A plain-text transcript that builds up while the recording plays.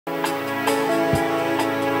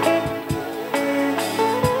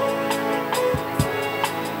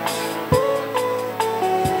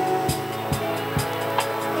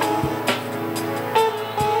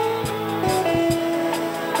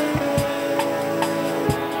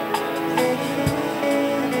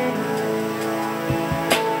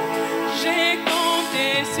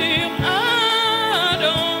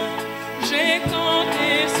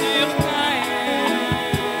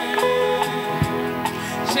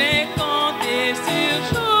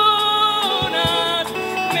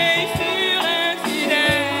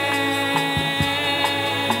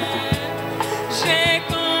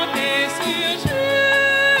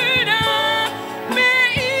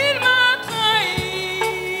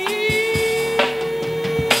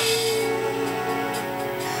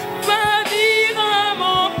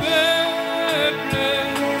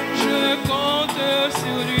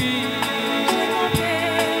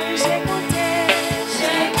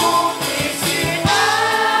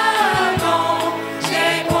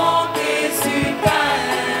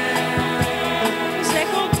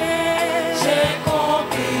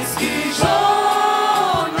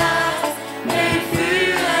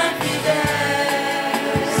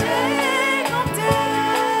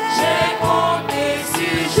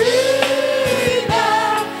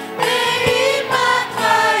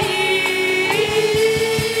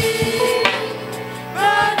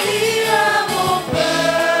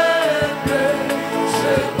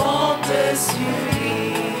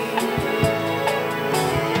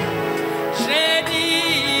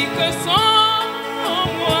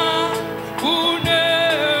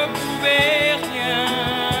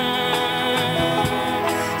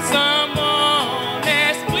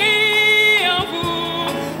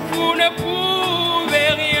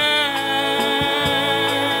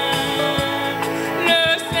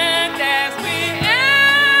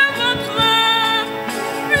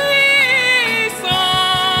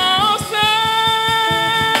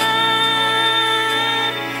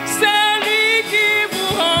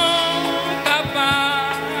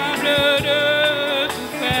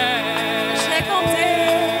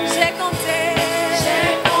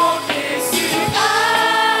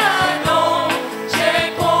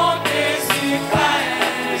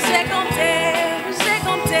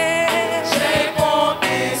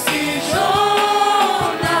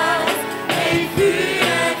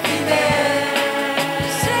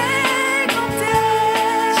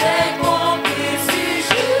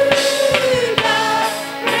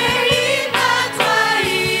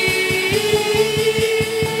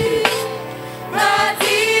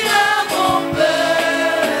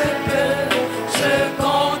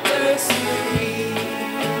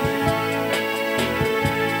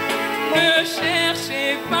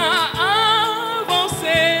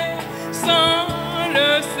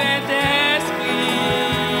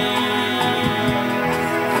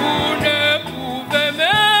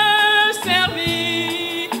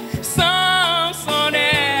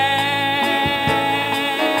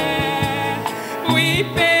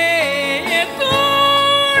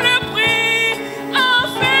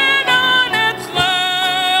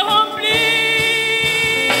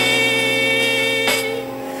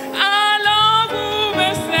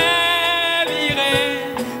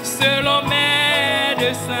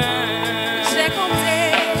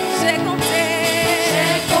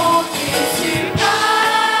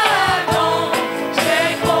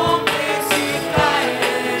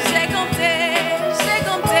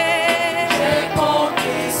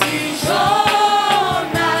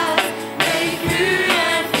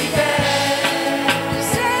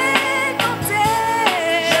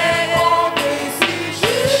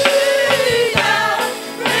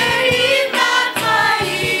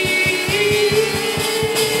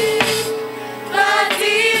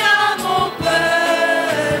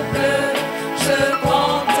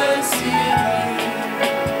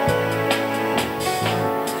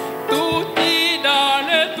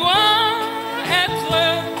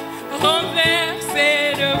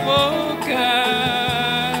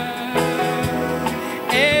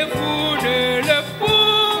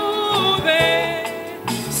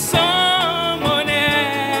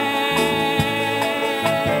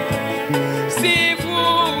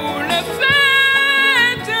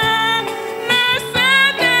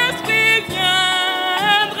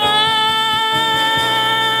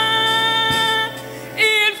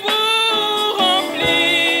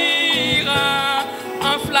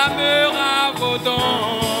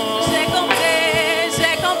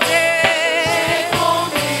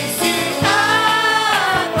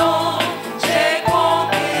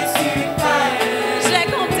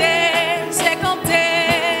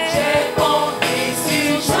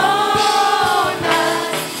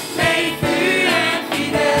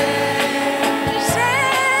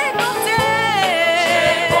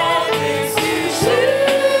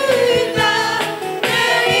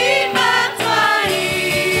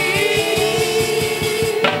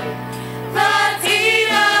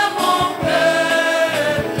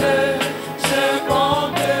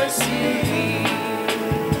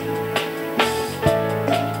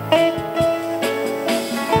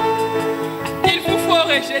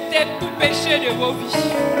rejeter tout péché de vos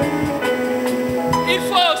vies. Il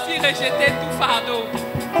faut aussi rejeter tout fardeau.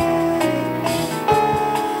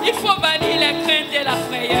 Il faut bannir les craintes et la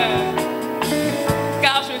frayeur.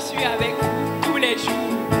 Car je suis avec vous tous les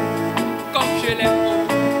jours, comme je l'ai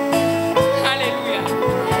promis. Alléluia.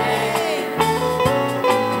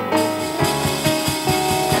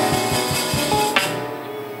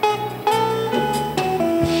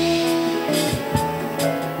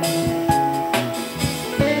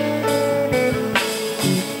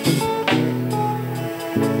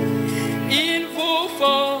 Il vous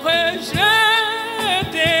faut rejeter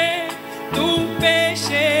tout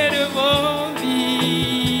péché de vos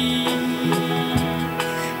vies.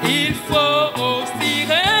 Il faut aussi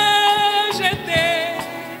rejeter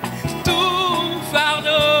tout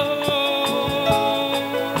fardeau.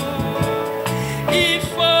 Il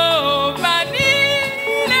faut bannir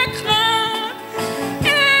les craintes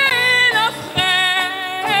et la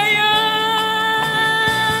frayeur.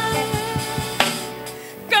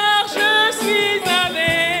 Car je suis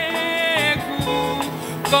avec vous,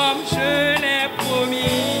 comme je l'ai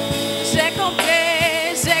promis. J'ai compté,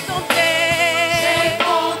 j'ai compté. J'ai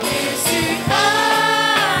compté sur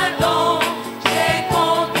Adam, j'ai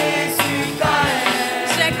compté sur Caïn,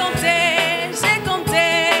 J'ai compté, j'ai compté.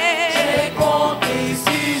 j'ai compté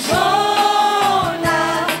sur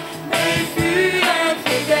Jonas, mais il fut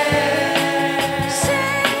infidèle.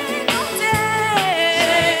 J'ai compté.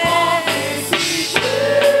 J'ai compté sur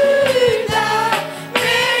Judas,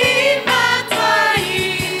 mais il m'a trahi.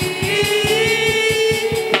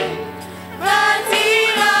 Va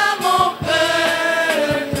dire à mon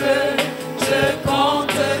peuple, je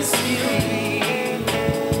compte sur lui.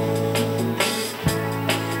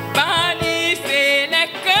 Bannissez les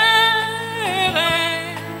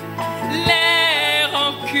querelles, les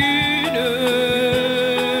rancunes,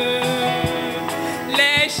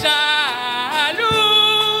 les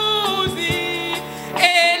jalousies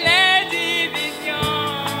et les divisions.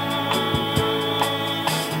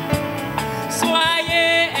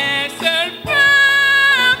 Soyez un seul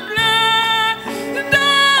peuple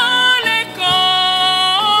dans les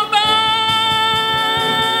combats.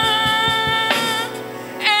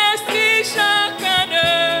 Ainsi chacun de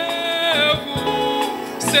vous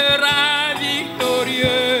sera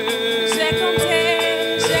victorieux. J'ai compté,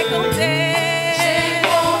 j'ai compté. J'ai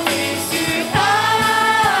compté sur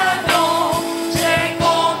Adam, j'ai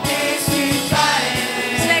compté sur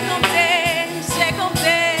Caïn, J'ai compté, j'ai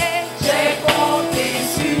compté. j'ai compté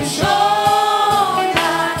sur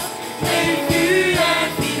Jonas, mais il fut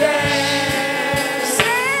infidèle.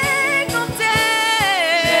 J'ai compté.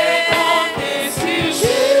 J'ai compté sur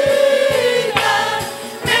Judas,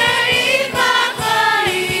 mais il m'a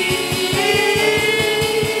trahi.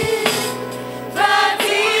 Va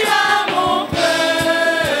dire à mon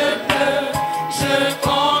peuple, je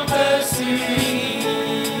compte sur lui.